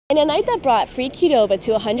In a night that brought free Qdoba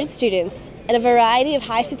to 100 students and a variety of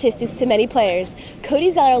high statistics to many players,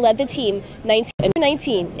 Cody Zeller led the team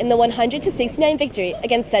 19-19 in the 100-69 victory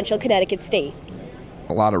against Central Connecticut State.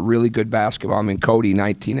 A lot of really good basketball. I mean, Cody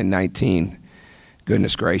 19-19.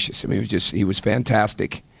 Goodness gracious. I mean, he was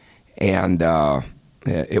fantastic. And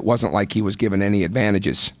it wasn't like he was given any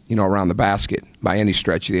advantages, around the basket by any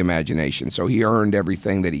stretch of the imagination. So he earned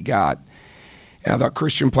everything that he got. And I thought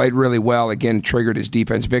Christian played really well. Again, triggered his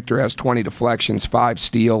defense. Victor has 20 deflections, 5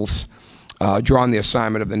 steals, drawn the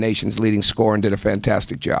assignment of the nation's leading scorer, and did a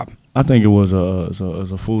fantastic job. I think it was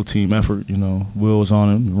a full team effort. Will was on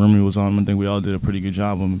him, Remy was on him. I think we all did a pretty good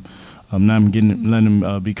job of letting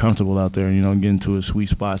him be comfortable out there. Getting to his sweet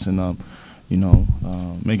spots and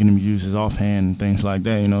making him use his offhand and things like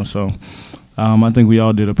that. So I think we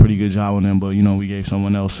all did a pretty good job on him. But we gave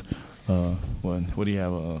someone else. What do you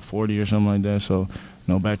have, 40 or something like that? So,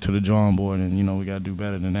 back to the drawing board, and we got to do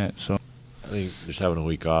better than that. So, I think just having a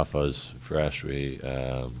week off, I was fresh. We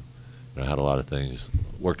had a lot of things,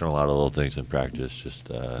 worked on a lot of little things in practice,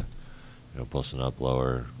 just posting up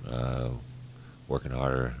lower, working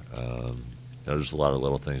harder. Just a lot of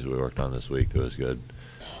little things that we worked on this week that was good.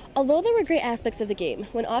 Although there were great aspects of the game,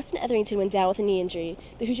 when Austin Etherington went down with a knee injury,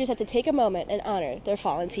 the Hoosiers had to take a moment and honor their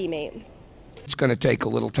fallen teammate. It's going to take a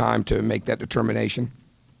little time to make that determination.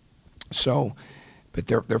 So, but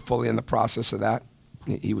they're fully in the process of that.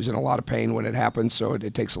 He was in a lot of pain when it happened, so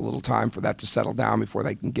it takes a little time for that to settle down before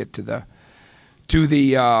they can get to the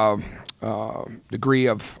degree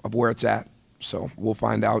of where it's at. So we'll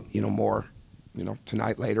find out, more,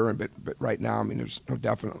 tonight, later. But right now, I mean, there's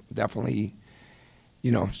definitely,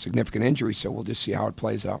 significant injury. So we'll just see how it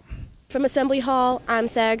plays out. From Assembly Hall, I'm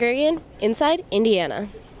Sarah Gurian, inside Indiana.